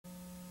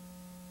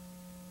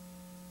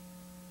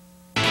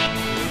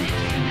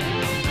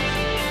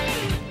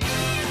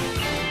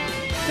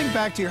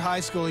Think back to your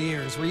high school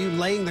years. Were you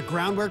laying the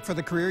groundwork for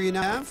the career you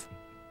now have?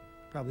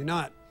 Probably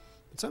not.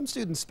 But some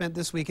students spent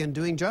this weekend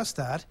doing just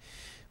that.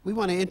 We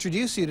want to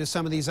introduce you to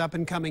some of these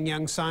up-and-coming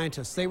young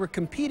scientists. They were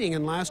competing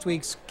in last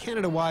week's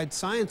Canada-wide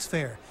science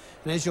fair.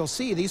 And as you'll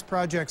see, these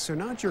projects are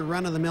not your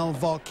run-of-the-mill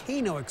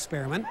volcano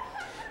experiment.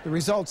 The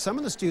results some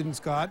of the students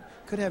got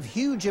could have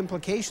huge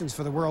implications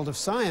for the world of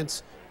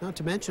science, not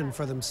to mention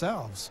for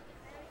themselves.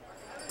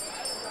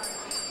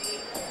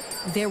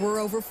 There were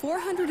over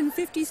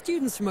 450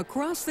 students from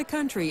across the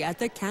country at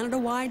the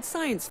Canada-wide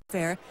Science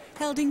Fair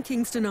held in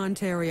Kingston,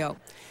 Ontario.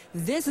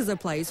 This is a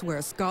place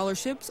where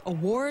scholarships,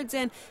 awards,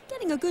 and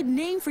getting a good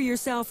name for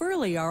yourself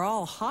early are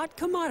all hot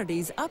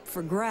commodities up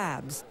for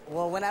grabs.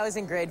 Well, when I was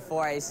in grade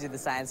 4, I used to do the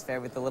science fair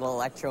with the little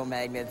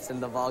electromagnets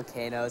and the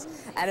volcanoes.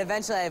 And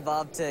eventually I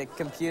evolved to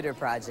computer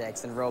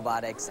projects and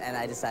robotics, and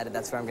I decided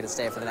that's where I'm going to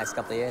stay for the next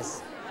couple of years.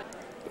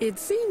 It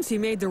seems he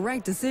made the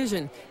right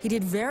decision. He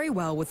did very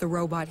well with the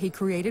robot he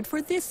created for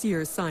this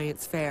year's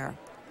science fair.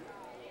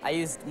 I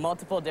used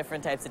multiple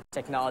different types of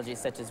technology,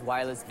 such as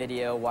wireless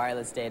video,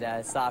 wireless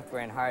data,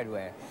 software, and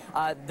hardware.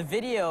 The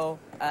video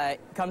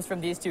comes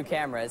from these two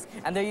cameras,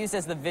 and they're used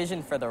as the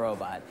vision for the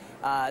robot.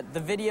 The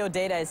video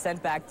data is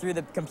sent back through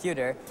the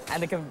computer,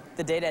 and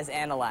the data is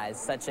analyzed,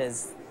 such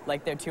as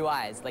like their two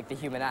eyes, like the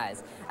human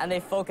eyes. And they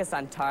focus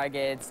on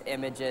targets,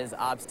 images,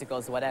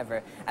 obstacles,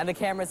 whatever. And the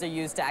cameras are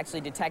used to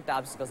actually detect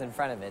obstacles in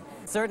front of it.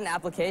 Certain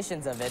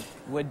applications of it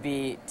would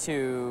be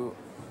to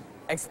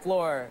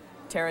explore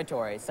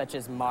territories, such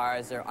as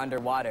Mars or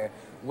underwater,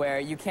 where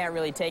you can't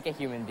really take a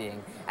human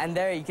being. And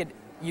there you could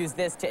use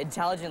this to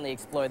intelligently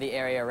explore the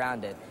area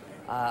around it.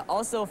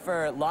 Also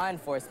for law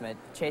enforcement,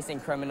 chasing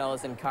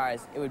criminals in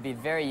cars, it would be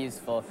very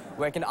useful,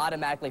 where it can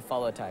automatically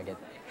follow a target.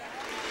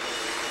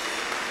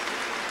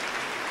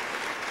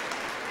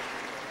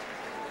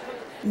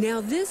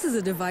 Now this is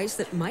a device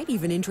that might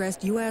even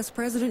interest U.S.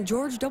 President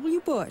George W.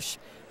 Bush.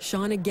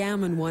 Shauna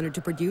Gammon wanted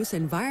to produce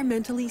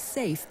environmentally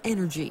safe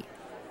energy.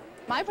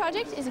 My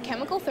project is a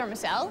chemical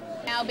thermocell.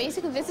 Now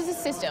basically this is a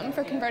system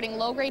for converting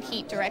low-grade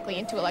heat directly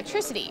into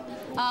electricity.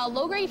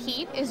 Low-grade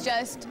heat is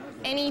just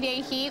any-day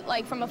heat,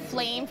 like from a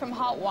flame from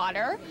hot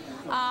water.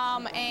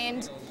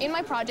 And in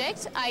my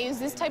project, I use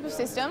this type of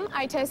system.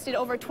 I tested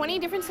over 20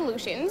 different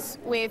solutions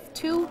with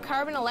 2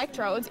 carbon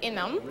electrodes in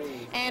them.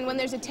 And when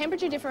there's a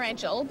temperature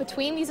differential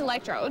between these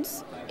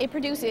electrodes, it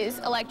produces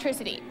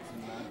electricity.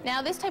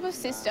 Now this type of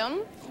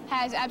system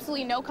has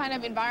absolutely no kind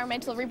of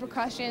environmental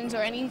repercussions or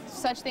any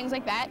such things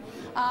like that.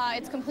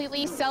 It's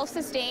completely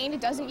self-sustained, it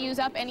doesn't use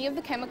up any of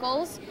the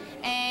chemicals,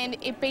 and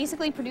it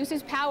basically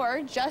produces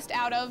power just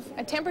out of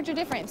a temperature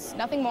difference,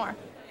 nothing more.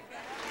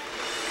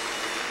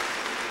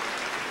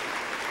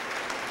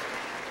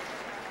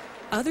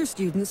 Other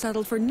students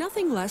settled for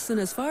nothing less than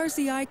as far as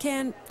the eye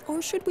can,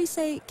 or should we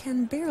say,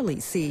 can barely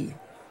see.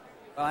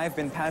 I've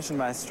been passionate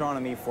about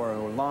astronomy for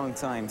a long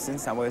time.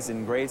 Since I was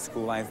in grade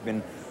school, I've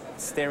been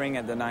staring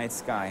at the night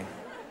sky.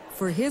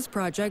 For his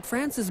project,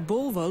 Francis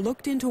Bulva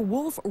looked into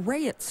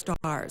Wolf-Rayet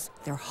stars.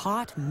 They're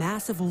hot,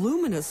 massive,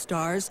 luminous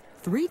stars,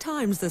 3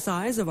 times the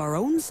size of our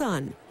own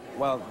sun.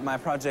 Well, my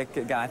project,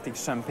 Galactic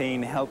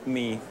Champagne, helped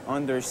me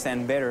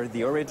understand better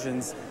the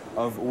origins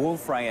of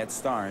Wolf-Rayet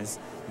stars.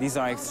 These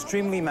are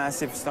extremely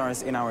massive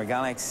stars in our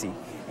galaxy,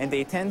 and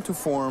they tend to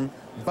form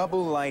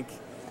bubble-like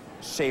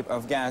shape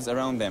of gas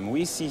around them.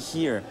 We see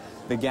here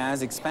the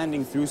gas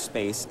expanding through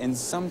space, and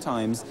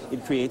sometimes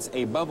it creates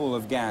a bubble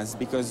of gas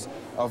because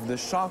of the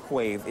shock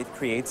wave it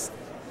creates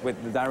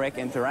with the direct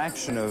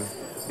interaction of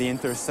the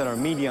interstellar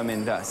medium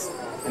and dust.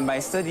 And by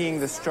studying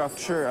the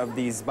structure of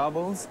these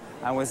bubbles,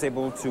 I was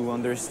able to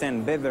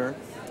understand better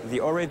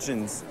the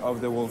origins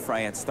of the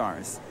Wolf-Rayet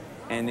stars.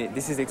 And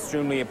this is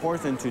extremely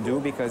important to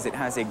do because it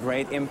has a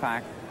great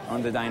impact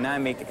on the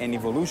dynamic and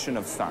evolution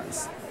of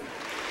stars.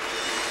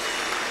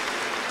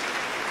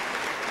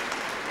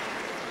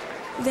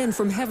 Then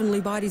from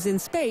heavenly bodies in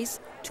space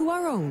to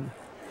our own.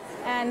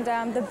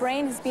 And the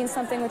brain has been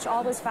something which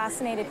always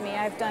fascinated me.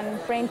 I've done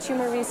brain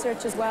tumor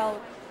research as well.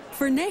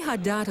 For Neha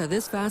Datta,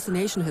 this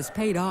fascination has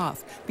paid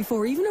off.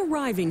 Before even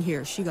arriving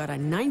here, she got a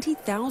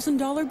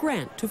 $90,000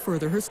 grant to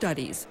further her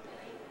studies.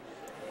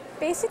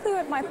 Basically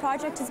what my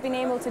project has been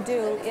able to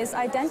do is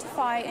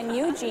identify a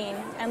new gene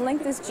and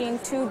link this gene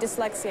to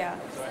dyslexia.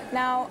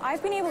 Now,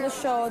 I've been able to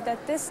show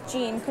that this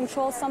gene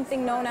controls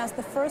something known as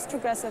the first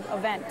regressive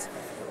event.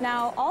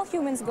 Now, all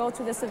humans go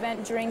through this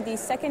event during the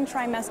 2nd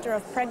trimester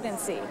of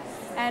pregnancy.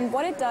 And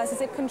what it does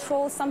is it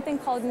controls something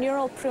called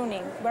neural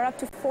pruning, where up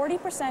to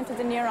 40% of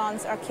the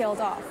neurons are killed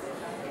off.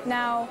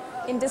 Now,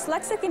 in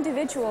dyslexic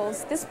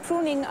individuals, this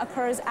pruning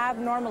occurs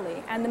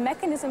abnormally, and the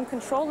mechanism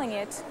controlling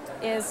it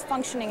is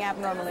functioning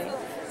abnormally,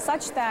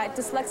 such that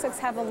dyslexics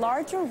have a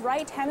larger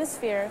right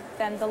hemisphere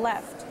than the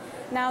left.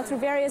 Now, through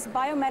various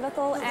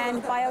biomedical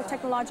and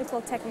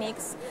biotechnological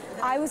techniques,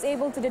 I was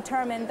able to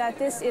determine that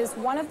this is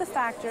one of the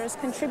factors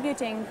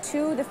contributing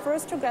to the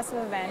first regressive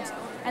event,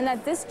 and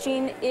that this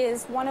gene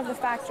is one of the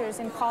factors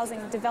in causing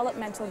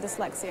developmental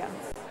dyslexia.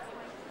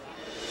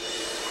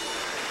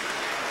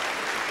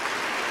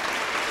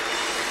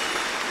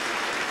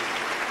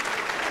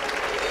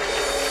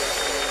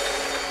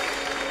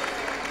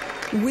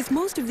 With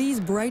most of these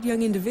bright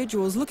young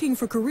individuals looking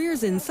for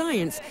careers in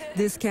science,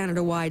 this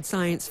Canada-wide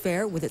science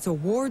fair, with its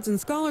awards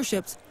and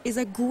scholarships, is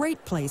a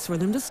great place for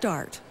them to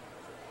start.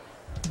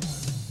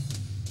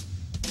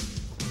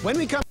 When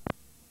we come